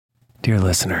Dear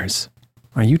listeners,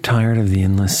 are you tired of the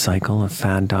endless cycle of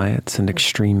fad diets and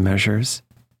extreme measures?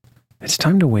 It's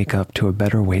time to wake up to a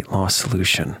better weight loss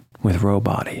solution with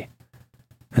Robody.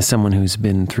 As someone who's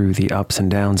been through the ups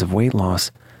and downs of weight loss,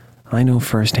 I know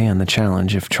firsthand the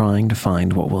challenge of trying to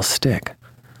find what will stick.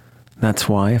 That's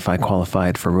why if I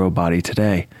qualified for Robody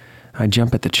today, I'd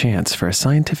jump at the chance for a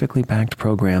scientifically backed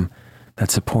program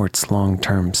that supports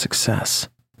long-term success.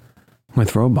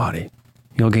 With Robody,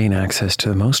 you'll gain access to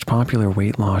the most popular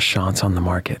weight loss shots on the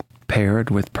market, paired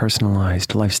with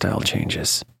personalized lifestyle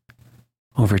changes.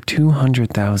 Over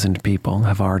 200,000 people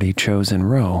have already chosen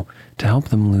Ro to help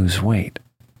them lose weight,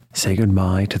 say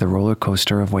goodbye to the roller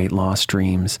coaster of weight loss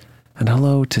dreams, and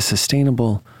hello to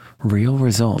sustainable, real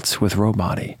results with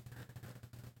Robody.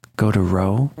 Go to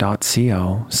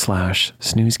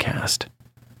ro.co/snoozecast.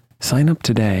 Sign up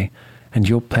today and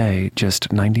you'll pay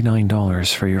just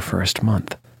 $99 for your first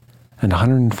month and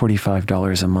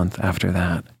 $145 a month after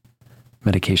that.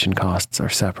 Medication costs are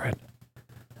separate.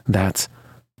 That's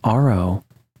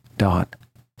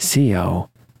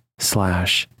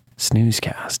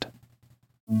ro.co/snoozecast.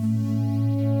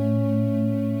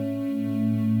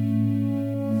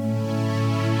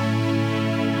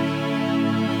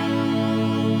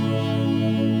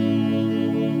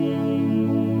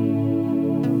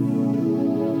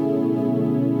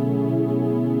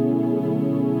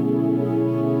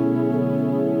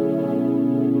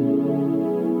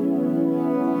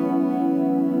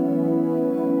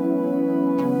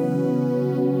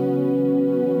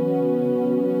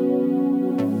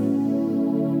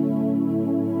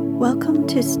 Welcome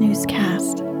to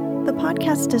Snoozecast, the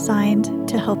podcast designed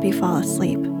to help you fall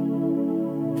asleep.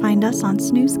 Find us on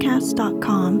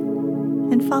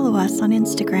snoozecast.com and follow us on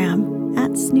Instagram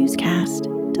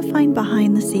 @snoozecast to find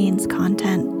behind-the-scenes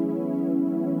content.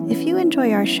 If you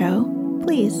enjoy our show,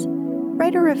 please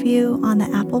write a review on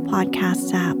the Apple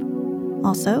Podcasts app.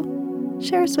 Also,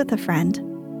 share us with a friend.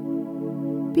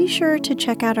 Be sure to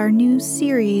check out our new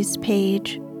series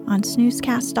page on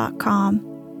snoozecast.com.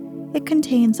 It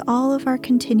contains all of our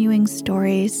continuing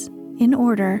stories in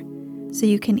order so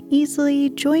you can easily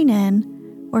join in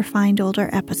or find older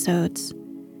episodes.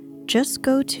 Just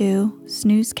go to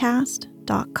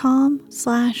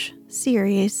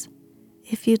snoozecast.com/series.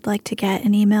 If you'd like to get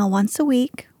an email once a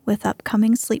week with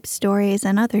upcoming sleep stories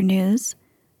and other news,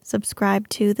 subscribe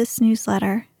to this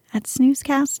newsletter at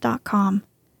snoozecast.com.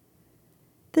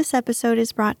 This episode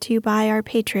is brought to you by our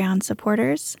Patreon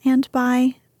supporters and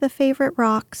by the favorite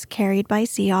rocks carried by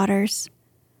sea otters.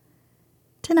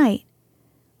 Tonight,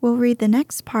 we'll read the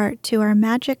next part to our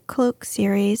Magic Cloak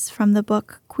series from the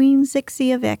book Queen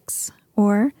Zixie of Ix,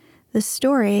 or The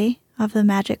Story of the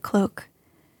Magic Cloak,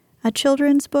 a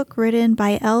children's book written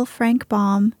by L. Frank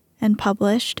Baum and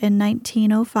published in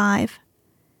 1905.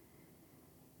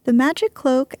 The Magic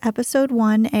Cloak Episode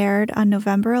 1 aired on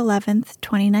November 11th,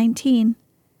 2019.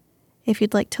 If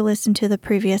you'd like to listen to the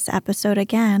previous episode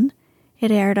again, it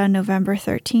aired on November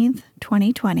 13th,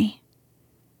 2020.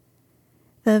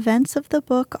 The events of the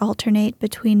book alternate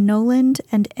between Noland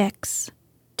and Ix,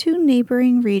 two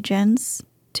neighboring regions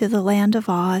to the land of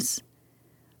Oz.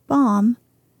 Baum,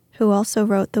 who also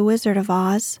wrote The Wizard of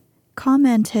Oz,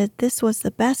 commented this was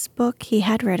the best book he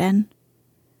had written.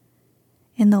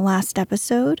 In the last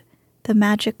episode, the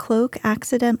Magic Cloak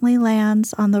accidentally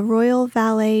lands on the royal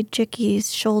valet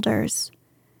Jiki's shoulders.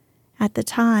 At the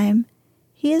time,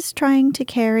 he is trying to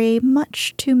carry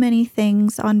much too many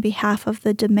things on behalf of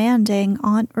the demanding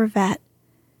Aunt Rivette.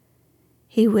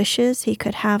 He wishes he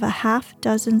could have a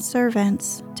half-dozen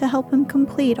servants to help him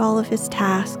complete all of his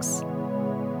tasks.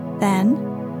 Then,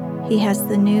 he has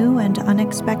the new and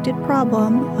unexpected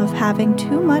problem of having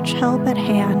too much help at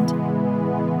hand.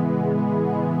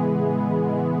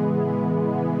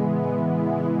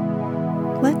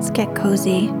 Let's get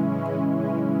cozy.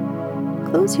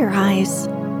 Close your eyes.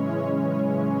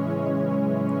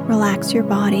 Relax your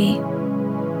body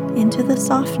into the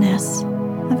softness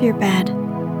of your bed.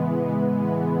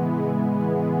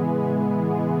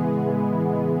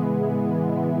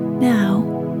 Now,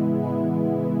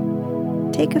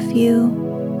 take a few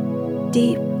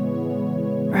deep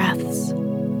breaths.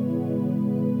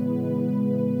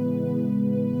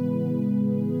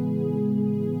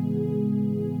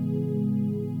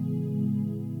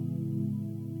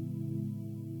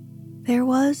 There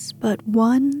was but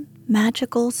one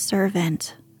magical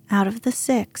servant out of the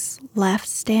 6 left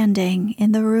standing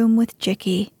in the room with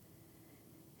Jiki,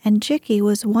 and Jiki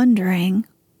was wondering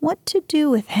what to do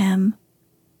with him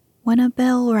when a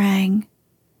bell rang.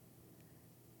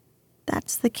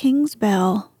 "That's the king's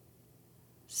bell,"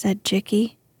 said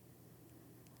Jiki.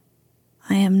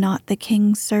 "I am not the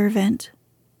king's servant.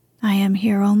 I am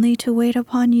here only to wait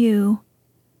upon you,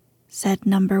 said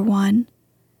number 1,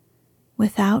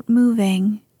 without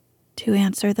moving to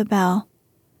answer the bell.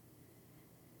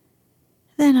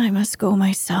 Then I must go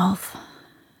myself,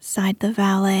 sighed the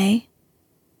valet,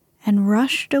 and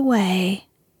rushed away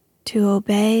to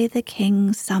obey the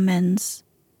king's summons.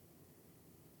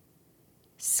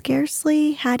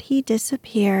 Scarcely had he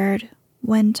disappeared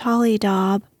when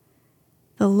Tollydob,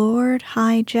 the Lord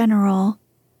High General,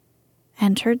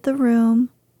 entered the room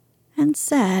and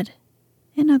said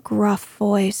in a gruff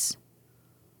voice,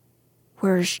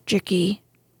 "Where's Jicky?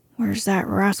 Where's that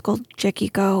rascal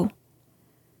Jicky go?"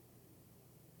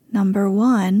 Number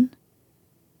 1,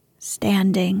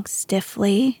 standing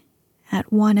stiffly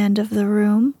at one end of the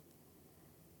room,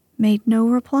 made no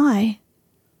reply.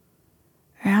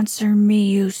 "Answer me,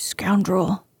 you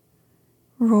scoundrel,"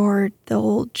 roared the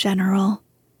old general.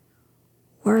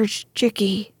 "Where's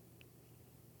Jicky?"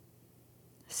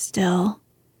 Still,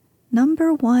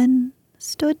 number 1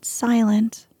 stood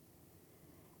silent,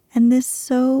 and this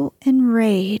so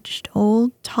enraged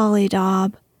old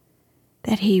Tollydob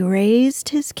that he raised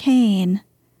his cane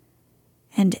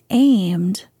and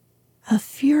aimed a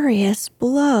furious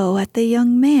blow at the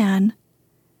young man.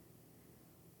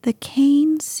 The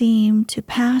cane seemed to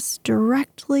pass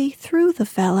directly through the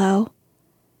fellow,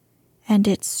 and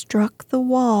it struck the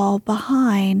wall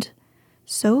behind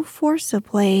so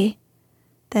forcibly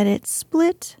that it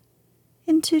split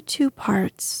into 2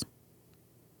 parts.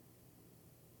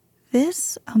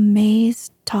 This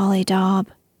amazed Tollydob.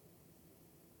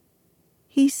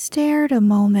 He stared a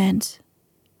moment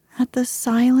at the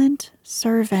silent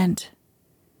servant,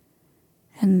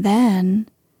 and then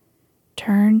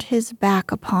turned his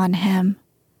back upon him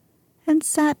and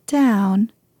sat down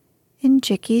in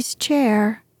Jicky's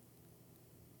chair.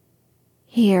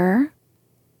 Here,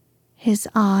 his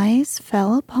eyes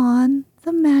fell upon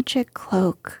the magic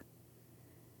cloak,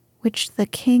 which the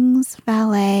king's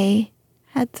valet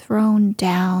had thrown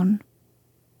down.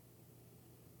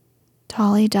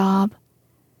 Tollydob,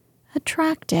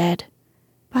 attracted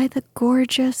by the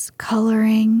gorgeous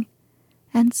coloring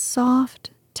and soft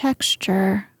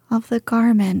texture of the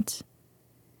garment,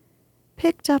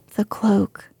 picked up the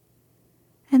cloak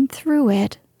and threw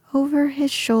it over his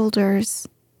shoulders,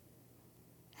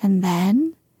 and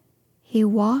then he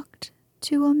walked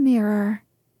to a mirror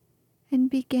and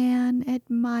began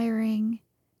admiring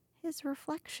his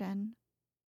reflection.